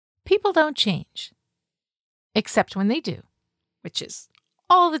People don't change. Except when they do, which is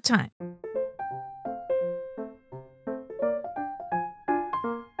all the time.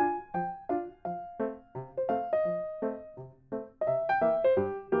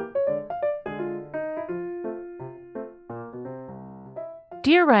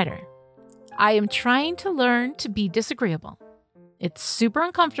 Dear writer, I am trying to learn to be disagreeable. It's super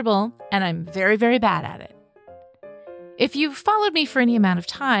uncomfortable, and I'm very, very bad at it. If you've followed me for any amount of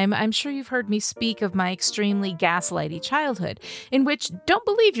time, I'm sure you've heard me speak of my extremely gaslighty childhood, in which "don't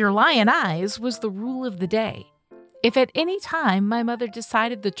believe your lying eyes" was the rule of the day. If at any time my mother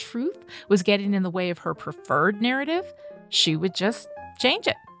decided the truth was getting in the way of her preferred narrative, she would just change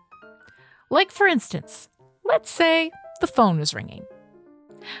it. Like, for instance, let's say the phone was ringing.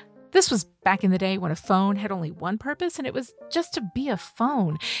 This was back in the day when a phone had only one purpose, and it was just to be a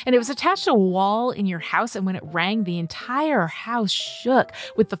phone. And it was attached to a wall in your house, and when it rang, the entire house shook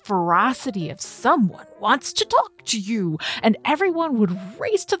with the ferocity of "someone wants to talk to you." And everyone would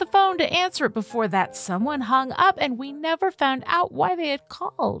race to the phone to answer it before that someone hung up, and we never found out why they had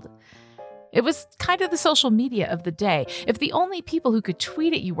called. It was kind of the social media of the day. If the only people who could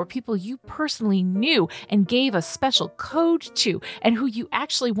tweet at you were people you personally knew and gave a special code to, and who you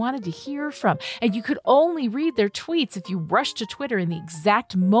actually wanted to hear from, and you could only read their tweets if you rushed to Twitter in the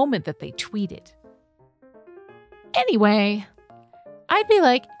exact moment that they tweeted. Anyway, I'd be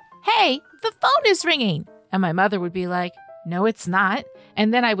like, "Hey, the phone is ringing." And my mother would be like, "No, it's not."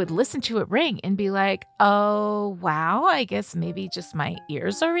 And then I would listen to it ring and be like, "Oh, wow, I guess maybe just my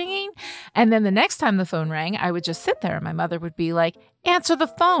ears are ringing." And then the next time the phone rang, I would just sit there and my mother would be like, "Answer the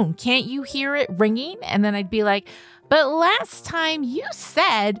phone. Can't you hear it ringing?" And then I'd be like, "But last time you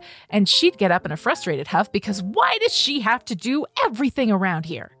said," and she'd get up in a frustrated huff because why does she have to do everything around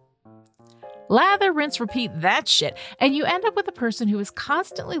here? Lather, rinse, repeat that shit. And you end up with a person who is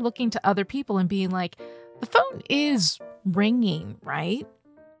constantly looking to other people and being like, "The phone is ringing, right?"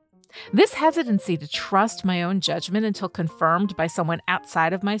 This hesitancy to trust my own judgment until confirmed by someone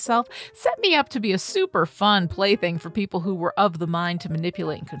outside of myself set me up to be a super fun plaything for people who were of the mind to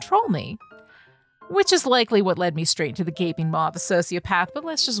manipulate and control me, which is likely what led me straight into the gaping maw of a sociopath, but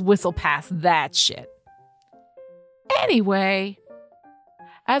let's just whistle past that shit. Anyway,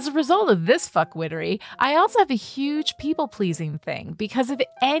 as a result of this fuckwittery, I also have a huge people-pleasing thing, because if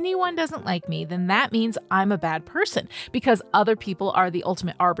anyone doesn't like me, then that means I'm a bad person, because other people are the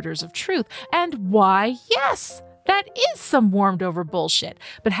ultimate arbiters of truth. And why, yes, that is some warmed-over bullshit.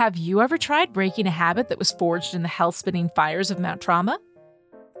 But have you ever tried breaking a habit that was forged in the hell-spitting fires of Mount Trauma?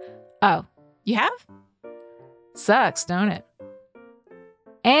 Oh, you have? Sucks, don't it?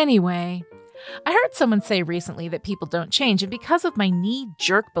 Anyway, I heard someone say recently that people don't change, and because of my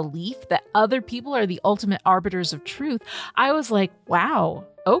knee-jerk belief that other people are the ultimate arbiters of truth, I was like, wow,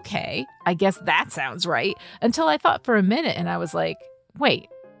 okay, I guess that sounds right, until I thought for a minute and I was like, wait,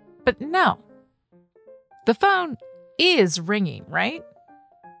 but no. The phone is ringing, right?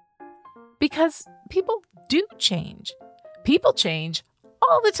 Because people do change. People change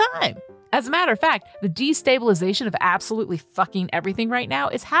all the time. As a matter of fact, the destabilization of absolutely fucking everything right now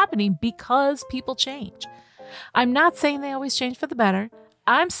is happening because people change. I'm not saying they always change for the better.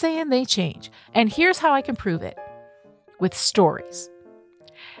 I'm saying they change. And here's how I can prove it. With stories.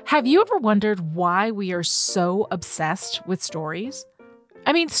 Have you ever wondered why we are so obsessed with stories?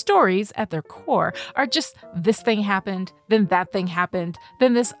 I mean, stories at their core are just this thing happened, then that thing happened,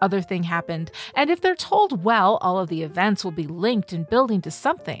 then this other thing happened. And if they're told well, all of the events will be linked and building to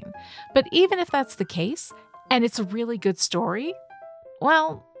something. But even if that's the case, and it's a really good story,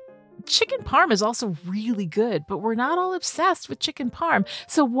 well, chicken parm is also really good, but we're not all obsessed with chicken parm.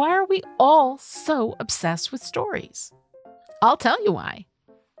 So why are we all so obsessed with stories? I'll tell you why.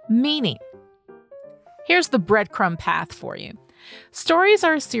 Meaning. Here's the breadcrumb path for you. Stories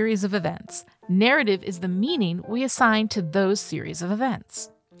are a series of events. Narrative is the meaning we assign to those series of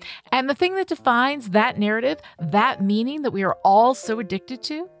events. And the thing that defines that narrative, that meaning that we are all so addicted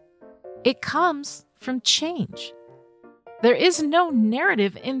to, it comes from change. There is no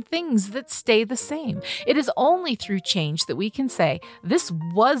narrative in things that stay the same. It is only through change that we can say, this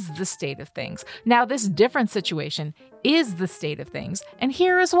was the state of things. Now this different situation is the state of things, and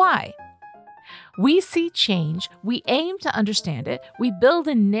here is why. We see change, we aim to understand it, we build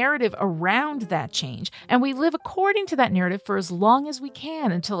a narrative around that change, and we live according to that narrative for as long as we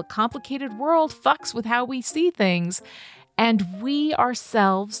can until a complicated world fucks with how we see things, and we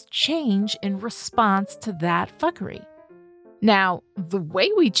ourselves change in response to that fuckery. Now, the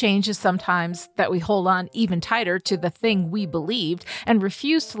way we change is sometimes that we hold on even tighter to the thing we believed and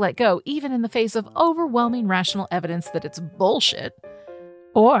refuse to let go, even in the face of overwhelming rational evidence that it's bullshit.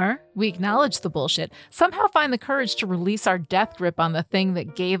 Or we acknowledge the bullshit, somehow find the courage to release our death grip on the thing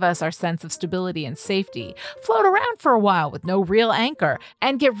that gave us our sense of stability and safety, float around for a while with no real anchor,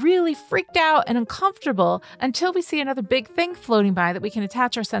 and get really freaked out and uncomfortable until we see another big thing floating by that we can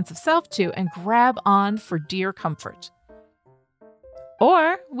attach our sense of self to and grab on for dear comfort.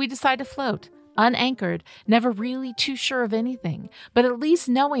 Or we decide to float, unanchored, never really too sure of anything, but at least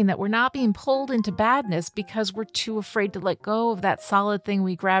knowing that we're not being pulled into badness because we're too afraid to let go of that solid thing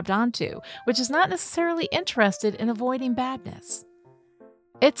we grabbed onto, which is not necessarily interested in avoiding badness.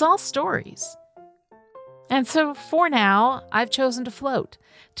 It's all stories. And so for now, I've chosen to float,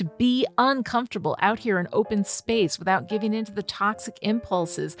 to be uncomfortable out here in open space without giving in to the toxic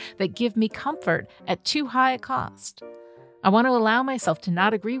impulses that give me comfort at too high a cost. I want to allow myself to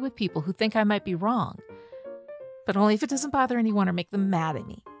not agree with people who think I might be wrong, but only if it doesn't bother anyone or make them mad at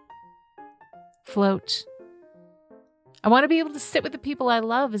me. Float. I want to be able to sit with the people I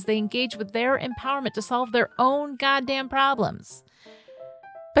love as they engage with their empowerment to solve their own goddamn problems.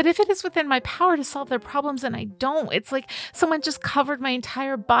 But if it is within my power to solve their problems and I don't, it's like someone just covered my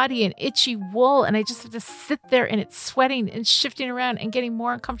entire body in itchy wool and I just have to sit there and it's sweating and shifting around and getting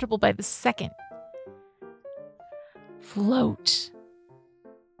more uncomfortable by the second. Float.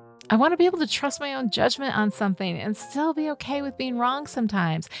 I want to be able to trust my own judgment on something and still be okay with being wrong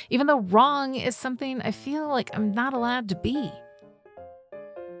sometimes, even though wrong is something I feel like I'm not allowed to be.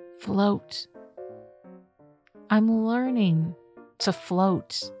 Float. I'm learning to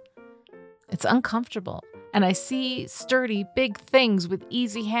float. It's uncomfortable, and I see sturdy, big things with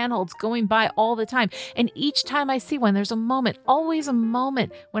easy handholds going by all the time. And each time I see one, there's a moment, always a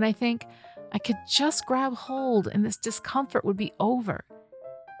moment, when I think, I could just grab hold and this discomfort would be over.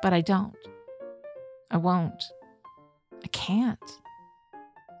 But I don't. I won't. I can't.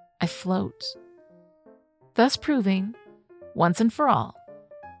 I float. Thus proving, once and for all,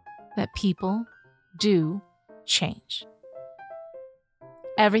 that people do change.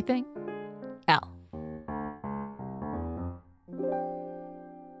 Everything